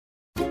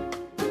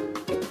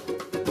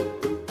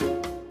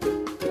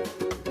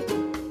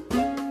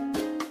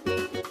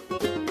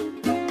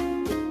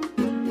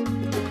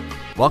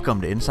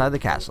Welcome to Inside the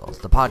Castle,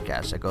 the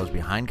podcast that goes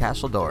behind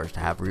castle doors to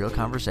have real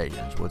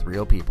conversations with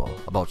real people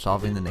about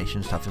solving the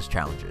nation's toughest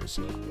challenges.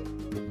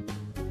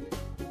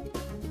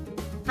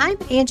 I'm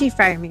Angie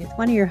Fryermuth,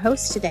 one of your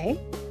hosts today.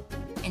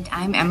 And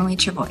I'm Emily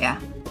Travoya.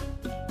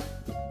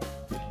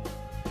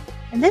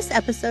 In this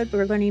episode,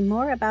 we're learning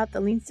more about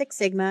the Lean Six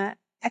Sigma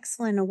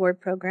Excellent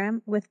Award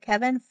Program with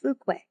Kevin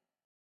Fuqua.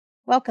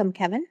 Welcome,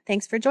 Kevin.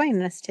 Thanks for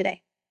joining us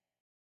today.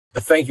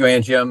 Thank you,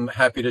 Angie. I'm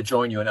happy to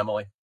join you and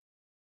Emily.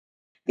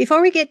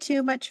 Before we get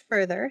too much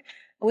further,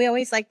 we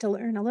always like to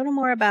learn a little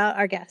more about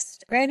our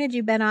guest. Granted,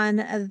 you've been on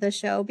the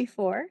show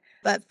before,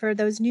 but for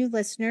those new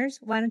listeners,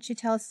 why don't you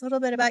tell us a little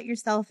bit about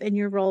yourself and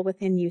your role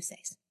within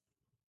USACE?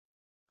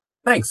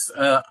 Thanks.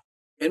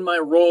 In my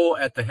role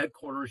at the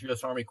Headquarters,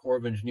 U.S. Army Corps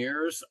of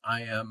Engineers,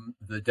 I am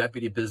the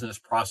Deputy Business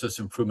Process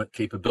Improvement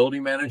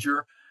Capability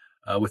Manager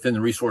within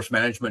the Resource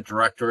Management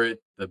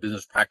Directorate, the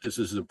Business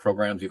Practices and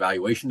Programs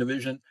Evaluation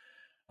Division.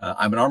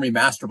 I'm an Army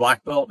Master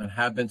Black Belt and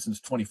have been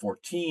since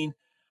 2014.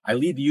 I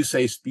lead the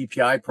USACE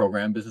BPI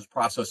program, Business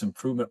Process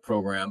Improvement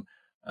Program.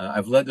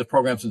 I've led the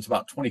program since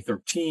about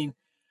 2013.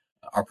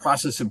 Our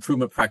process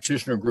improvement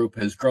practitioner group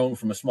has grown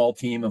from a small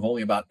team of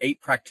only about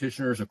 8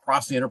 practitioners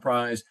across the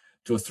enterprise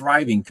to a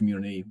thriving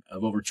community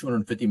of over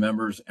 250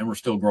 members, and we're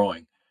still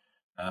growing.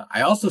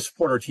 I also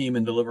support our team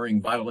in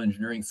delivering vital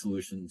engineering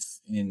solutions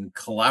in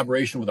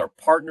collaboration with our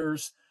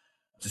partners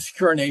to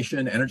secure our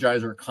nation,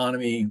 energize our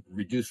economy,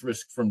 reduce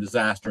risk from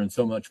disaster, and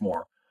so much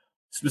more.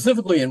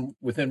 Specifically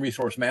within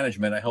resource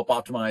management, I help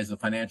optimize the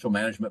financial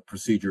management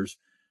procedures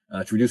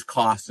to reduce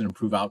costs and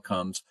improve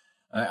outcomes.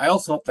 I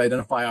also help to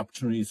identify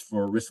opportunities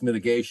for risk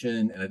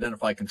mitigation and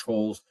identify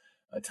controls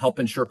to help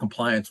ensure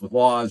compliance with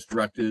laws,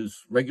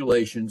 directives,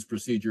 regulations,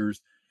 procedures.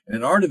 And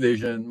in our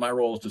division, my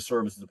role is to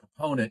serve as the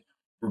proponent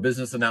for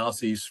business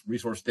analyses,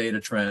 resource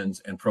data trends,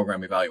 and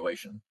program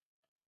evaluation.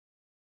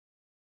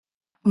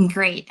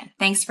 Great.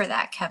 Thanks for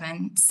that,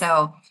 Kevin.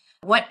 So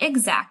what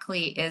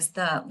exactly is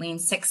the Lean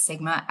Six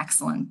Sigma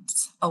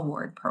Excellence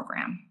Award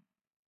Program?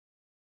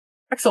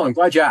 Excellent. I'm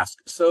glad you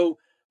asked. So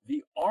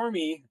the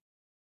Army,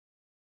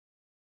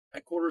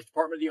 Headquarters,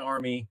 Department of the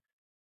Army,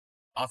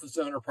 Office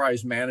of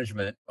Enterprise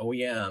Management,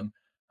 OEM,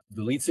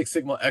 the Lean Six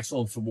Sigma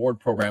Excellence Award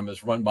Program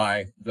is run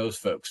by those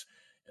folks.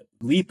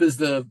 LEAP is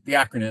the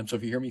acronym. So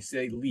if you hear me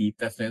say LEAP,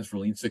 that stands for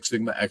Lean Six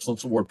Sigma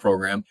Excellence Award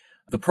Program.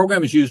 The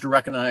program is used to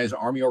recognize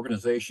Army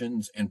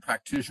organizations and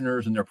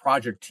practitioners and their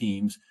project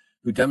teams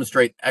who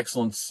demonstrate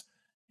excellence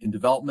in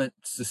development,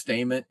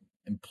 sustainment,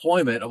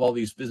 employment of all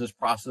these business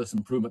process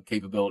improvement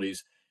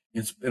capabilities,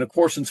 and of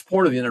course, in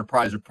support of the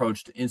enterprise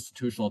approach to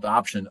institutional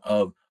adoption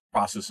of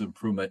process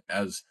improvement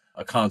as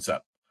a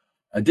concept.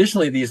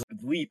 Additionally, these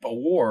LEAP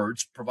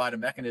awards provide a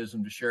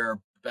mechanism to share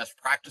best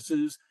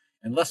practices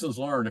and lessons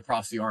learned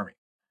across the Army.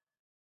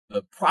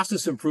 The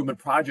Process Improvement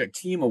Project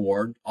Team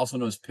Award, also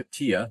known as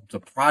PIPTIA, it's a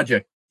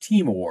project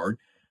team award,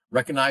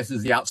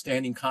 recognizes the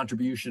outstanding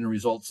contribution and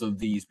results of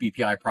these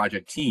BPI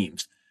project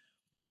teams.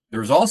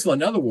 There's also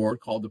another award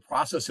called the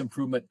Process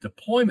Improvement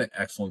Deployment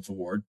Excellence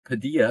Award,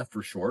 PIDEA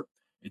for short.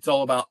 It's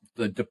all about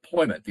the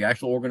deployment, the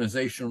actual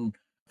organization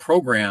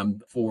program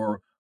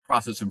for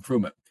process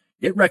improvement.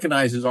 It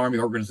recognizes Army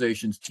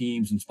organizations,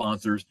 teams, and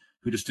sponsors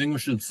who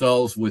distinguish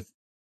themselves with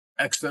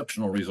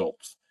exceptional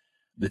results.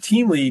 The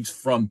team leads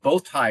from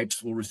both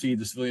types will receive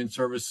the Civilian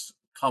Service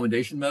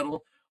Commendation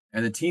Medal,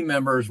 and the team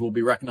members will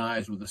be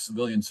recognized with the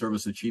Civilian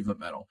Service Achievement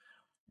Medal.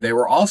 They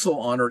were also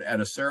honored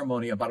at a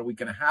ceremony about a week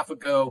and a half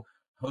ago,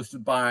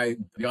 hosted by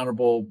the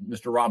Honorable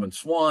Mr. Robin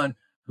Swan,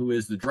 who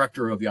is the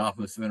Director of the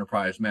Office of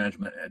Enterprise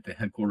Management at the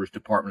Headquarters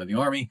Department of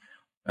the Army.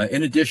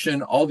 In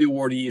addition, all the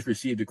awardees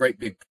received a great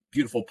big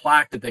beautiful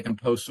plaque that they can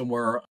post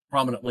somewhere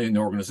prominently in the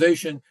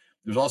organization.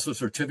 There's also a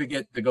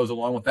certificate that goes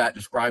along with that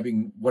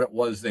describing what it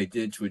was they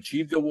did to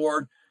achieve the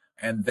award.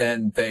 And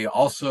then they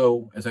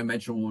also, as I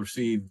mentioned, will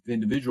receive the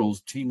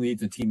individuals, team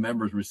leads and team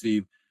members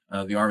receive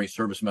the Army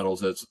service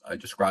medals as I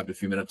described a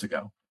few minutes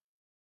ago.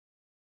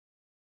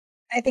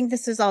 I think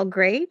this is all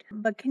great,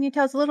 but can you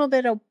tell us a little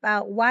bit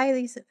about why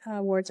these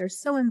awards are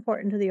so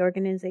important to the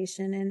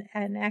organization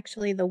and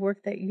actually the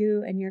work that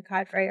you and your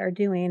cadre are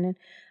doing, and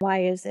why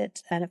is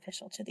it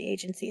beneficial to the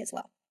agency as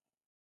well?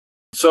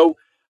 So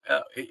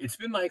it's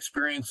been my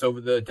experience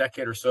over the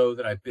decade or so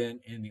that I've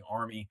been in the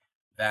Army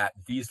that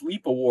these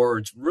LEAP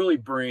awards really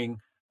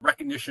bring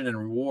recognition and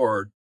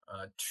reward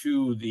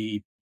to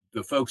the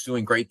folks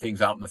doing great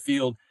things out in the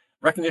field.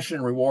 Recognition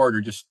and reward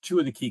are just two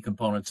of the key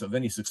components of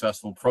any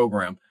successful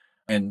program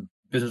and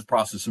business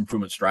process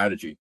improvement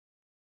strategy.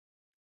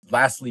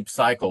 Last LEAP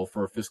cycle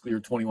for fiscal year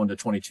 21 to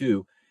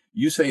 22,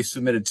 USACE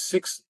submitted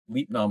 6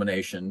 LEAP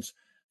nominations.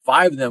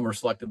 5 of them were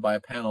selected by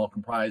a panel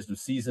comprised of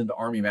seasoned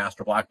Army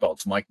Master Black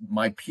Belts,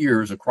 my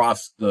peers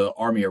across the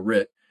Army are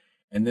RIT,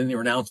 and then they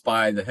were announced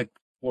by the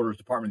Headquarters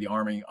Department of the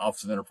Army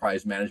Office of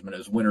Enterprise Management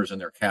as winners in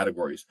their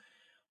categories.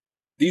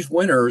 These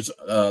winners,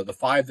 the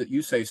 5 that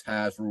USACE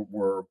has,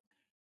 were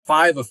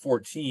 5 of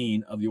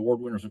 14 of the award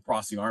winners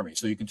across the Army.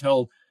 So you can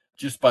tell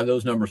just by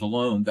those numbers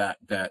alone that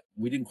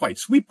we didn't quite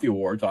sweep the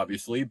awards,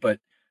 obviously, but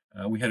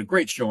we had a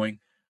great showing.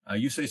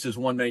 USACE has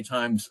won many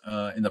times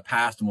in the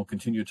past, and we'll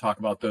continue to talk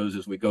about those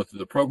as we go through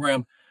the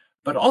program.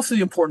 But also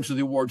the importance of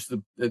the awards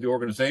to the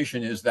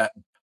organization is that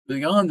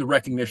beyond the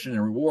recognition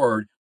and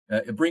reward,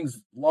 it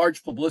brings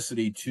large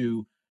publicity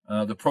to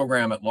the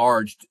program at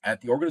large,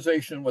 at the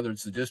organization, whether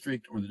it's the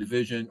district or the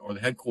division or the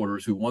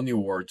headquarters who won the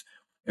awards.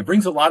 It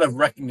brings a lot of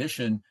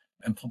recognition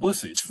and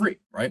publicity. It's free,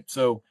 right?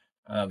 So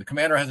the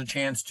commander has a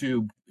chance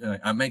to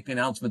make the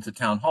announcements at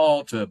town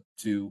hall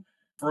to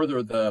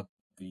further the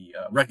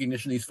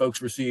recognition these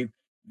folks receive.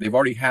 They've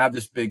already had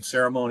this big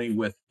ceremony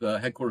with the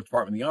headquarters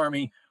department of the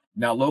Army.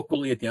 Now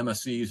locally at the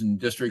MSCs and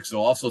districts, they'll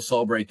also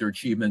celebrate their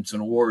achievements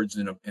and awards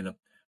in a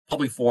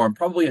public forum,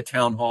 probably a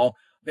town hall.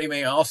 They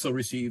may also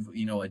receive,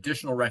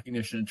 additional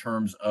recognition in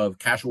terms of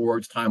cash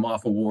awards, time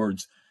off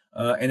awards,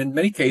 and in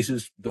many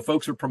cases, the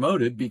folks are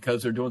promoted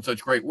because they're doing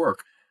such great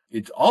work.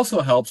 It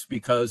also helps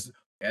because,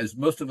 as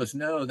most of us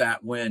know,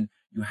 that when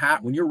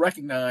you're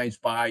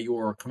recognized by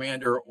your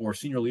commander or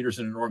senior leaders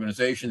in an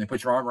organization, they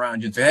put your arm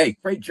around you and say, "Hey,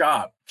 great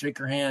job!" Shake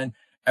your hand.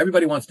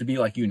 Everybody wants to be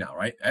like you now,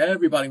 right?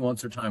 Everybody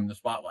wants their time in the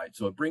spotlight.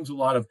 So it brings a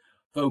lot of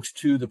folks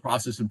to the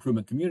process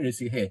improvement community to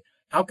see, hey,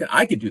 how can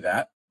I could do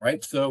that,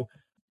 right? So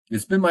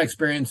it's been my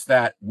experience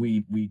that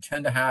we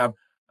tend to have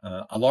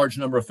a large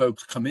number of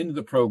folks come into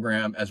the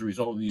program as a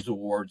result of these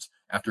awards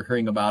after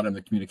hearing about them in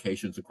the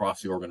communications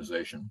across the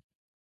organization.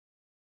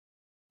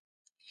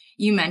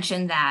 You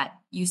mentioned that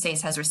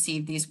USACE has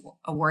received these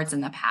awards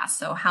in the past.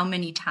 So how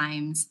many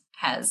times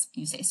has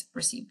USACE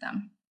received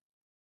them?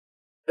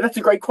 That's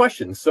a great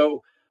question.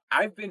 So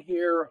I've been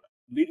here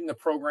leading the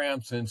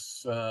program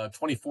since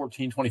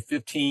 2014,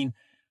 2015.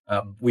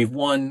 We've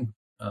won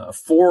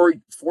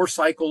four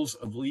cycles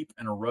of LEAP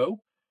in a row.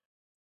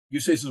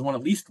 USACE has won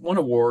at least one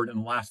award in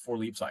the last 4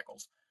 LEAP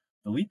cycles.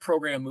 The LEAP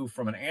program moved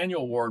from an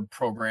annual award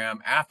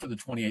program after the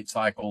 28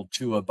 cycle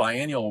to a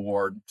biennial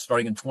award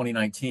starting in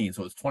 2019.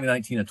 So it's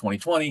 2019 and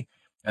 2020,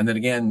 and then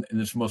again in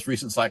this most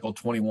recent cycle,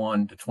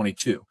 21 to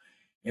 22.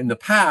 In the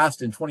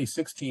past, in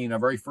 2016, our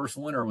very first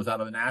winner was out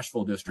of the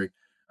Nashville district.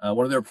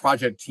 One of their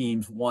project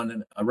teams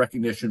won a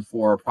recognition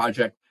for a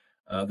project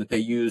that they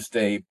used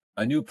a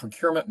new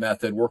procurement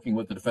method working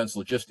with the Defense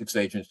Logistics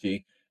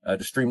Agency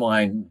to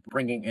streamline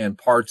bringing in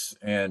parts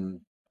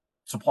and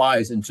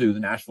supplies into the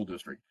Nashville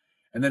district.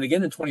 And then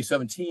again in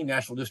 2017,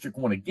 Nashville district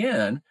won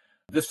again,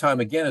 this time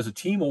again as a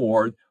team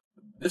award.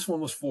 This one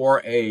was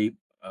for a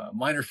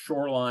minor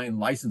shoreline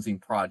licensing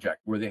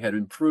project where they had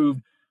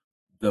improved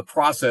the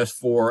process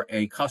for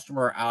a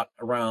customer out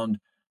around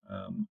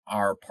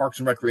our parks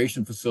and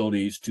recreation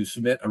facilities to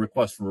submit a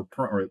request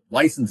for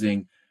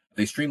licensing.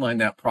 They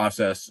streamlined that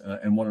process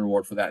and won an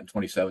award for that in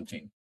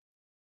 2017.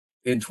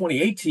 In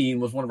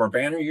 2018 was one of our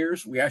banner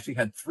years. We actually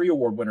had 3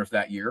 award winners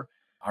that year.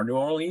 Our New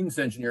Orleans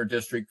Engineer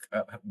District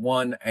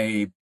won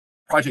a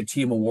project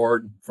team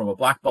award from a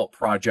black belt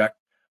project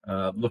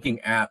looking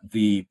at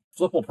the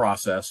FLIPL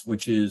process,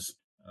 which is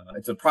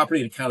it's a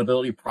property and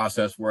accountability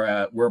process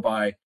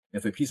whereby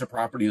if a piece of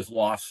property is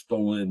lost,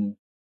 stolen,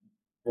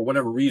 for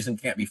whatever reason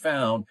can't be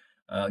found,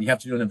 you have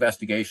to do an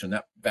investigation.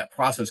 That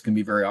process can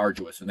be very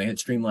arduous, and they had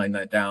streamlined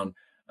that down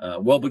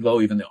well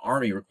below even the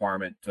Army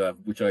requirement,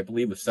 which I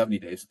believe was 70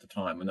 days at the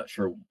time. I'm not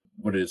sure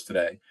what it is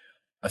today.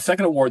 A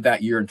second award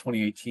that year in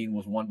 2018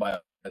 was won by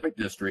a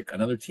district,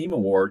 another team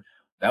award.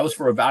 That was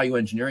for a value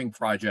engineering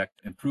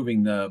project,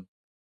 improving the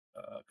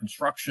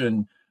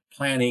construction,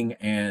 planning,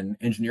 and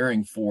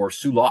engineering for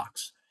Sioux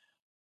locks.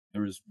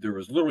 There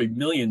was literally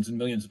millions and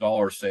millions of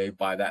dollars saved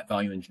by that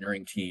value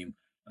engineering team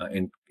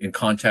in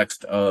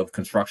context of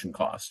construction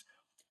costs.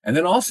 And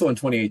then also in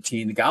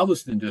 2018, the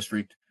Galveston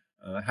district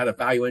had a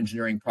value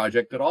engineering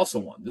project that also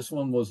won. This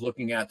one was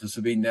looking at the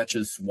Sabine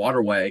Neches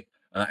waterway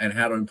and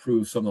how to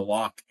improve some of the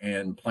lock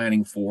and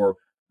planning for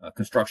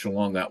construction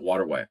along that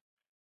waterway.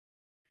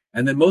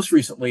 And then most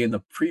recently in the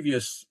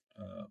previous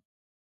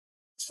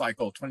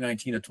cycle,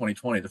 2019 to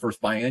 2020, the first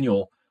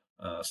biennial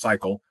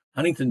cycle,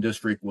 Huntington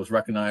District was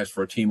recognized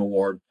for a team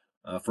award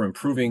for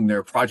improving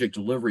their project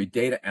delivery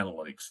data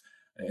analytics.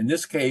 In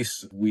this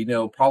case, we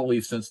know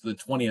probably since the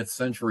 20th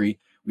century,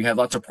 we had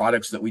lots of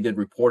products that we did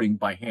reporting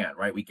by hand,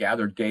 right? We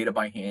gathered data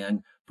by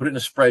hand, put it in a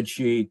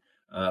spreadsheet,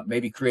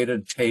 maybe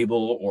created a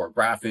table or a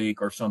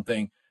graphic or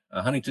something.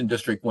 Huntington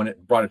District, when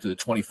it brought it to the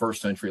 21st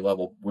century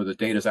level, where the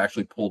data is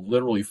actually pulled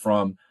literally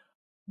from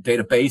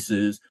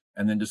databases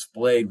and then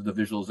displayed with a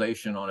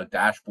visualization on a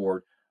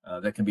dashboard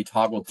that can be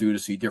toggled through to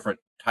see different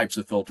types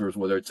of filters,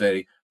 whether it's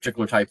a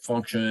particular type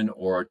function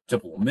or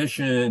typical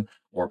mission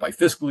or by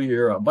fiscal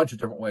year, a bunch of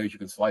different ways you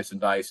can slice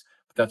and dice.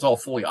 But that's all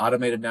fully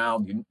automated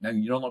now. You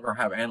no longer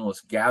have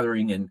analysts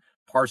gathering and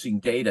parsing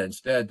data.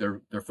 Instead,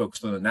 they're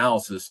focused on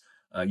analysis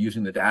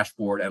using the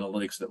dashboard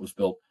analytics that was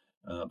built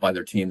by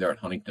their team there at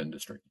Huntington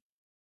District.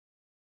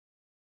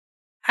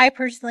 I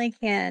personally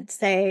can't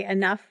say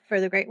enough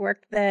for the great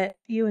work that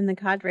you and the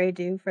cadre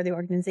do for the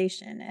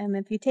organization. And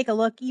if you take a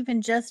look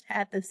even just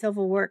at the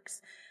Civil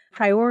Works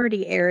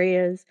priority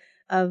areas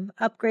of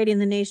upgrading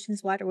the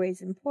nation's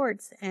waterways and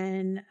ports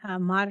and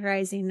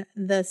modernizing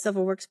the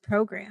Civil Works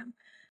program,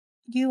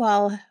 you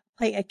all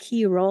play a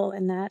key role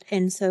in that.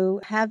 And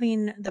so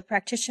having the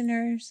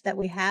practitioners that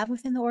we have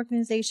within the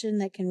organization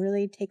that can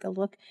really take a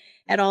look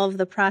at all of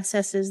the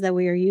processes that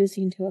we are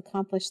using to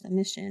accomplish the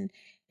mission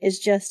is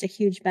just a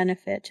huge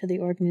benefit to the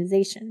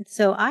organization.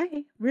 So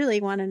I really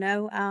want to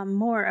know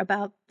more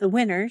about the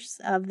winners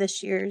of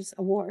this year's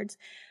awards.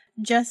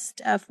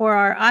 Just for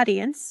our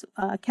audience,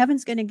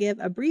 Kevin's going to give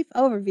a brief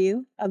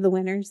overview of the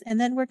winners,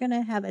 and then we're going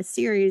to have a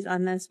series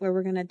on this where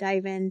we're going to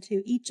dive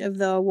into each of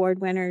the award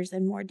winners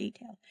in more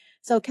detail.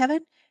 So,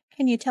 Kevin,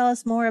 can you tell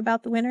us more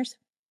about the winners?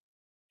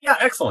 Yeah,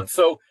 excellent.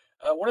 So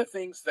one of the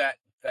things that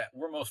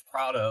we're most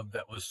proud of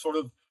that was sort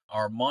of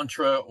our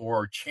mantra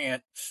or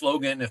chant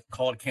slogan, if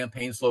call it a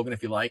campaign slogan,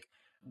 if you like.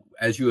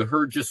 As you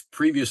heard just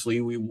previously,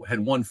 we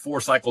had won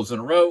 4 cycles in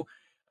a row.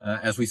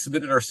 As we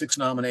submitted our 6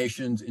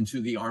 nominations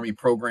into the Army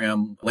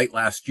program late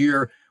last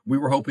year, we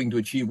were hoping to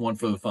achieve 1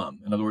 for the thumb.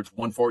 In other words,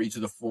 1 for each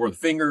of the 4 of the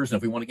fingers. And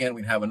if we won again,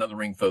 we'd have another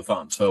ring for the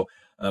thumb. So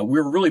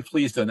we were really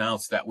pleased to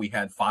announce that we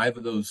had 5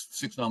 of those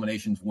 6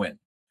 nominations win.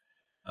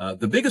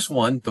 The biggest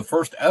one, the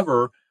first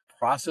ever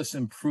Process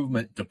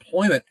Improvement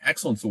Deployment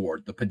Excellence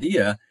Award, the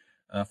PADIA,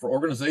 for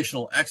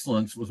organizational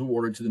excellence, was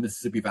awarded to the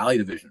Mississippi Valley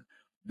Division.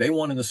 They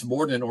won in the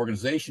subordinate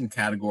organization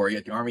category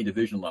at the Army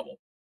division level.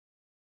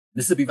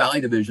 Mississippi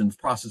Valley Division's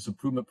process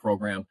improvement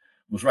program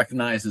was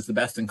recognized as the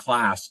best in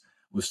class,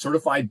 with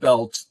certified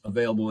belts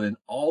available in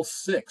all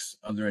 6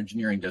 of their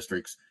engineering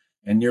districts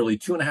and nearly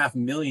 $2.5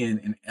 million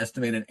in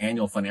estimated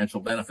annual financial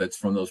benefits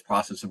from those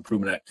process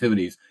improvement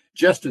activities,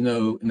 just in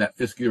that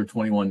fiscal year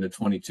 21 to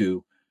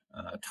 22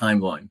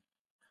 timeline.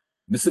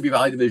 Mississippi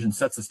Valley Division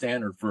sets the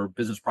standard for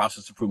business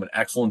process improvement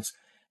excellence,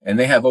 and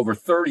they have over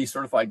 30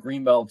 certified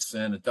green belts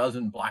and a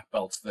dozen black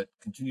belts that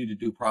continue to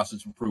do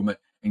process improvement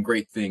and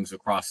great things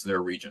across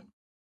their region.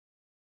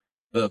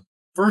 The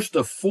first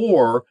of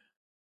 4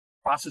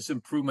 Process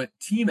Improvement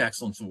Team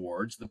Excellence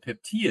Awards, the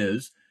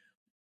PIPTIAs,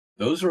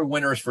 those are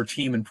winners for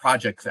team and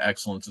project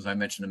excellence, as I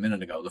mentioned a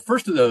minute ago. The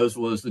first of those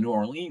was the New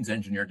Orleans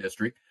Engineer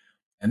District,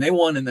 and they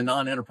won in the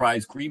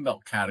non-enterprise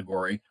greenbelt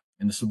category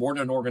in the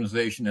subordinate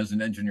organization as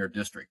an engineer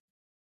district.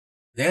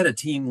 They had a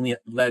team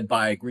led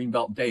by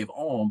Greenbelt Dave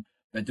Ohm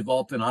that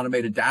developed an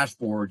automated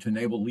dashboard to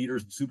enable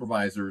leaders and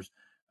supervisors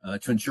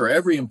to ensure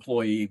every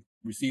employee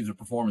receives a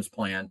performance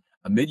plan,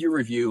 a mid-year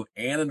review,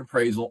 and an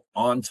appraisal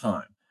on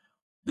time.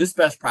 This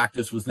best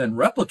practice was then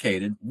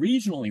replicated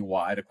regionally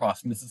wide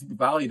across Mississippi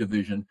Valley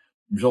Division,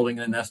 resulting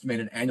in an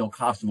estimated annual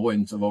cost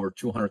avoidance of over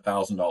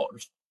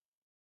 $200,000.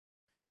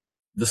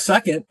 The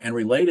second and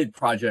related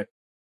project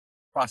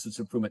Process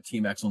Improvement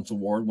Team Excellence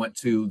Award went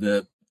to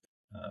the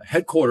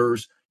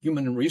Headquarters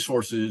Human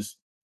Resources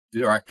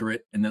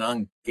Directorate in the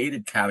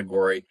non-gated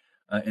category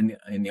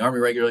in the Army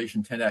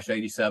Regulation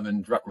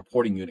 10-87 Direct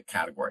Reporting Unit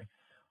category.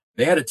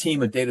 They had a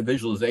team of data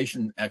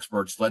visualization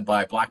experts led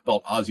by Black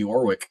Belt Ozzie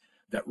Orwick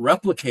that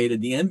replicated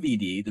the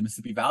MVD, the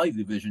Mississippi Valley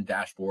Division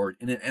dashboard,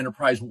 in an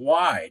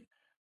enterprise-wide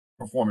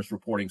performance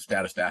reporting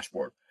status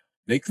dashboard.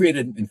 They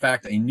created, in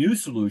fact, a new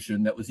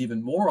solution that was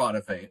even more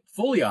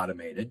fully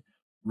automated,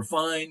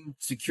 refined,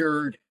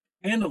 secured,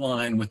 and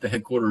aligned with the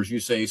headquarters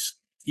USACE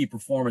key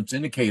performance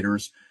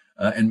indicators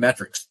and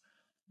metrics.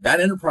 That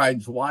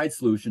enterprise-wide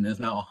solution is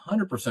now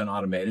 100%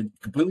 automated,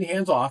 completely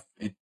hands-off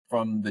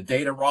from the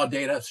data, raw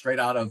data, straight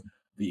out of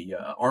the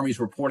Army's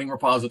reporting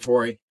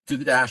repository to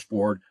the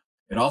dashboard.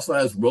 It also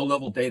has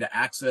row-level data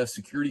access,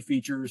 security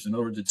features. In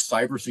other words, it's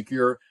cyber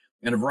secure,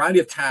 and a variety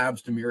of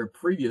tabs to mirror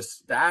previous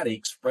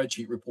static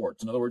spreadsheet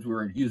reports. In other words, we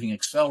were using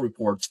Excel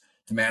reports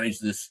to manage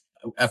this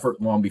effort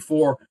long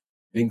before.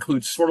 It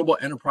includes sortable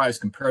enterprise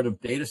comparative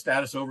data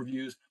status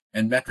overviews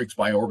and metrics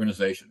by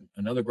organization.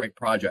 Another great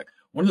project.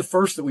 One of the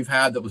first that we've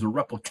had that was a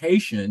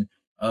replication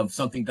of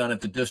something done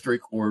at the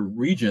district or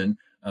region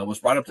was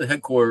brought up to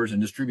headquarters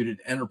and distributed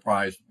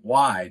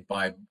enterprise-wide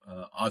by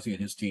Ozzie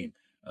and his team.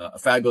 A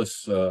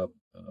fabulous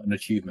an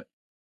achievement.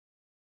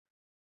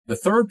 The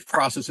third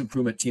Process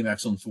Improvement Team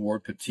Excellence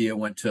Award, PIPTIA,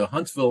 went to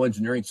Huntsville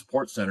Engineering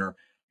Support Center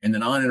in the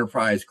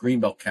non-enterprise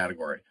Greenbelt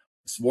category,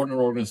 a subordinate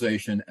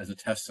organization as a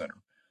test center.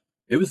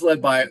 It was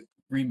led by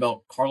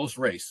Greenbelt Carlos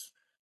Race.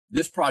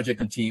 This project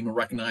and team were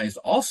recognized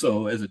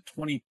also as a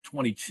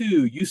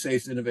 2022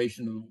 USACE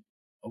Innovation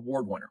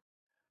Award winner.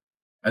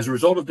 As a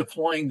result of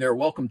deploying their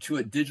Welcome to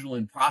It digital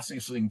and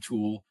processing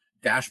tool,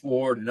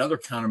 dashboard, and other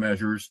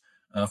countermeasures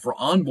for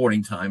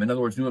onboarding time, in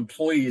other words, new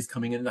employees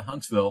coming into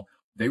Huntsville,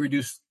 they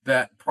reduced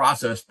that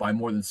process by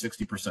more than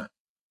 60%.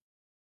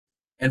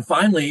 And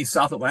finally,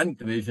 South Atlantic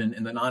Division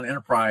in the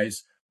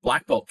non-enterprise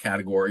Black Belt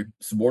category,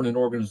 subordinate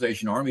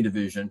organization Army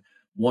Division,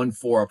 won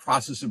for a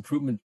process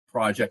improvement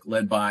project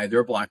led by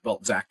their Black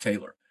Belt, Zach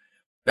Taylor.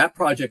 That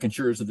project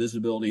ensures the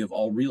visibility of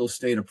all real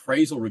estate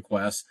appraisal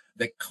requests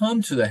that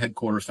come to the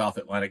headquarters South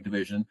Atlantic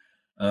Division,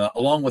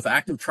 along with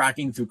active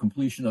tracking through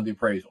completion of the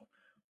appraisal.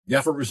 The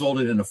effort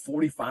resulted in a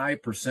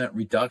 45%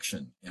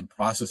 reduction in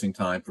processing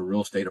time for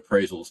real estate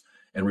appraisals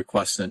and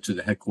requests sent to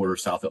the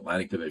headquarters South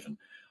Atlantic Division.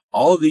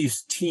 All of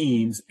these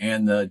teams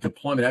and the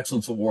Deployment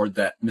Excellence Award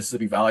that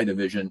Mississippi Valley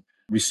Division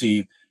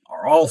received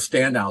are all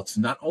standouts,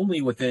 not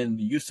only within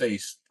the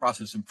USACE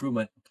process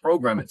improvement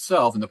program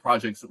itself and the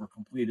projects that were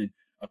completed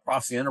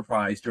across the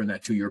enterprise during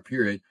that 2-year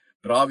period,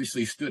 but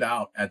obviously stood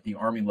out at the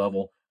Army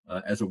level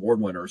as award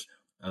winners.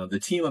 The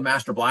team of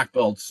Master Black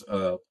Belts,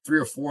 3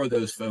 or 4 of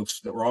those folks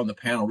that were on the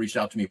panel reached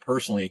out to me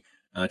personally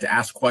to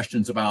ask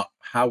questions about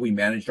how we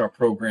managed our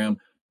program,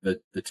 the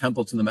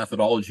templates and the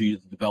methodology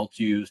that the belts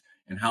used,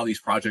 and how these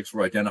projects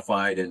were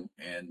identified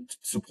and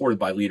supported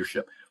by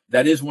leadership.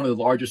 That is one of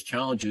the largest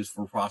challenges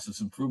for process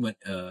improvement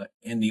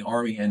in the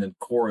Army and in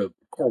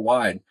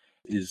Corps-wide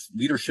is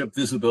leadership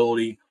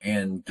visibility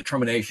and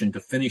determination to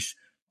finish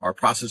our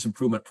process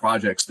improvement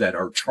projects that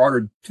are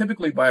chartered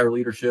typically by our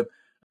leadership,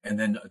 and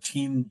then a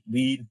team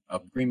lead, a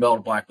green belt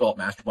or black belt,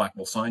 master black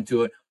belt assigned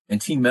to it,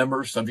 and team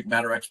members, subject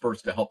matter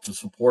experts to help to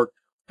support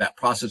that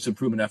process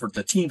improvement effort. It's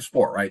a team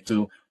sport, right?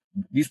 So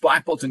these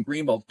black belts and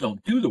green belts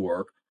don't do the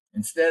work.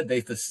 Instead,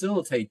 they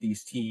facilitate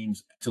these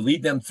teams to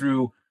lead them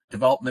through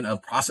development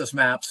of process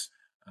maps,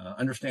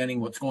 understanding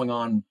what's going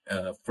on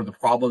for the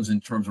problems in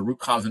terms of root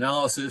cause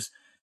analysis,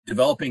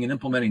 developing and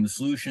implementing the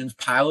solutions,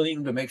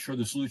 piloting to make sure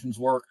the solutions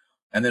work,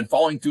 and then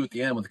following through at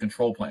the end with a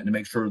control plan to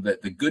make sure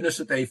that the goodness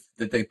that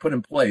they put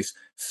in place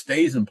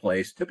stays in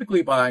place,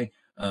 typically by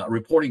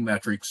reporting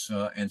metrics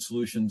and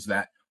solutions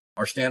that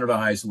are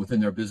standardized within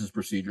their business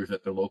procedures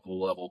at their local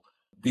level.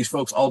 These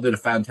folks all did a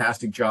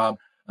fantastic job.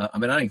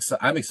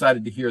 I'm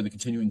excited to hear the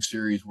continuing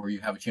series where you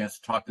have a chance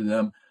to talk to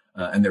them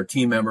and their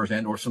team members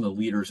and or some of the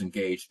leaders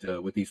engaged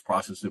with these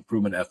process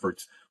improvement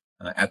efforts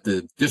at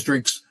the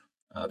districts,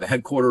 the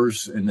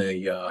headquarters, and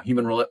the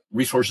Human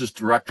Resources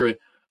Directorate.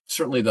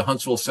 Certainly the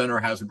Huntsville Center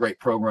has a great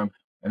program,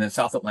 and then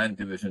South Atlantic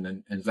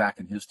Division and Zach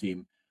and his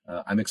team.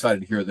 I'm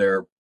excited to hear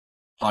their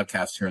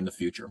podcasts here in the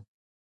future.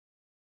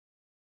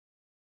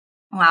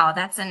 Wow,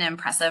 that's an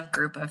impressive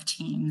group of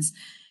teams.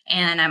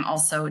 And I'm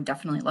also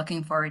definitely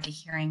looking forward to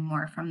hearing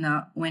more from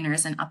the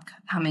winners in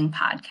upcoming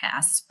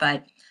podcasts.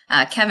 But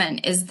Kevin,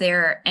 is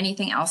there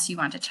anything else you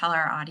want to tell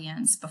our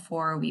audience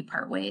before we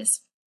part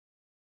ways?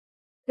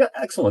 Yeah,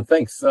 excellent.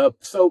 Thanks. So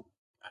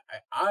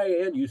I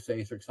and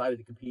USACE are excited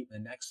to compete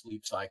in the next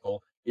LEAP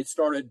cycle. It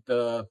started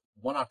 1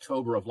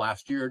 October of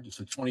last year. It's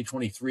a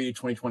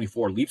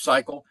 2023-2024 LEAP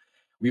cycle.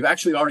 We've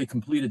actually already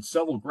completed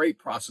several great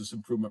process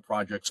improvement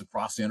projects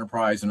across the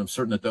enterprise, and I'm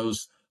certain that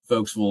those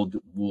folks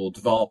will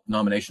develop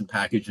nomination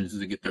packages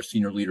to get their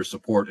senior leader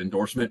support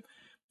endorsement.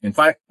 In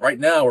fact, right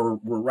now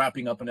we're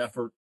wrapping up an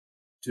effort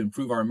to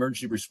improve our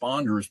emergency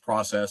responders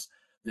process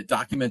that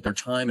document their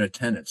time and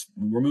attendance.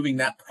 We're moving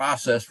that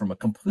process from a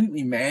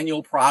completely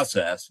manual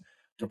process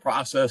to a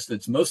process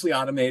that's mostly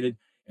automated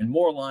and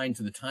more aligned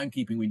to the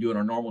timekeeping we do in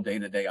our normal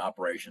day-to-day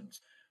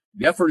operations.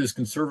 The effort is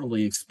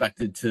conservatively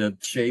expected to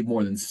shave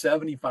more than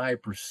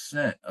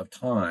 75% of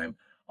time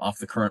off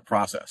the current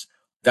process.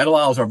 That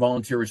allows our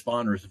volunteer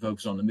responders to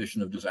focus on the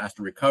mission of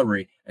disaster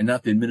recovery and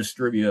not the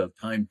administrivia of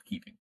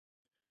timekeeping.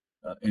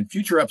 In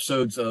future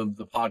episodes of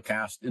the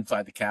podcast,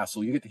 Inside the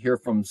Castle, you get to hear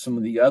from some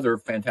of the other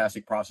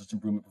fantastic process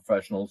improvement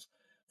professionals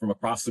from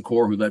across the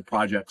Corps who led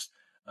projects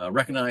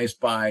recognized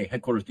by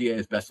Headquarters DA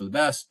as best of the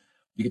best.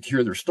 You get to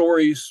hear their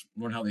stories,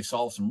 learn how they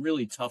solve some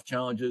really tough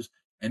challenges,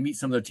 and meet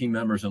some of their team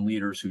members and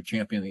leaders who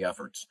champion the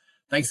efforts.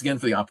 Thanks again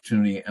for the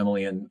opportunity,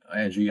 Emily and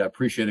Angie. I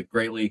appreciate it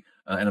greatly,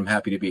 and I'm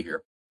happy to be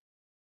here.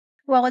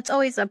 Well, it's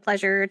always a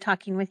pleasure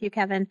talking with you,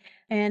 Kevin.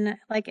 And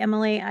like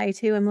Emily, I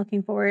too am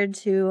looking forward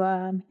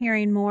to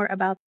hearing more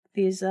about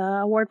these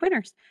award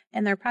winners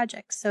and their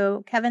projects.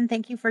 So, Kevin,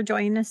 thank you for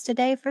joining us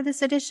today for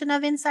this edition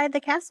of Inside the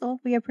Castle.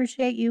 We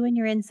appreciate you and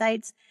your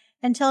insights.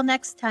 Until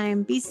next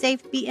time, be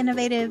safe, be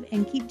innovative,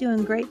 and keep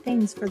doing great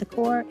things for the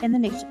Corps and the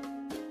nation.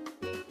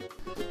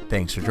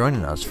 Thanks for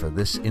joining us for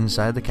this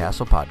Inside the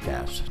Castle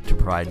podcast. To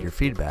provide your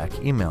feedback,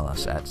 email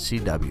us at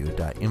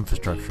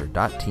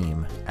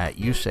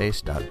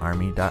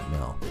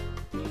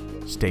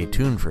cw.infrastructure.team@usace.army.mil. Stay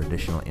tuned for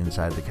additional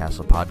Inside the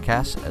Castle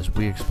podcasts as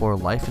we explore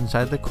life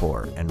inside the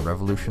Corps and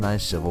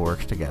revolutionize civil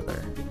works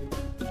together.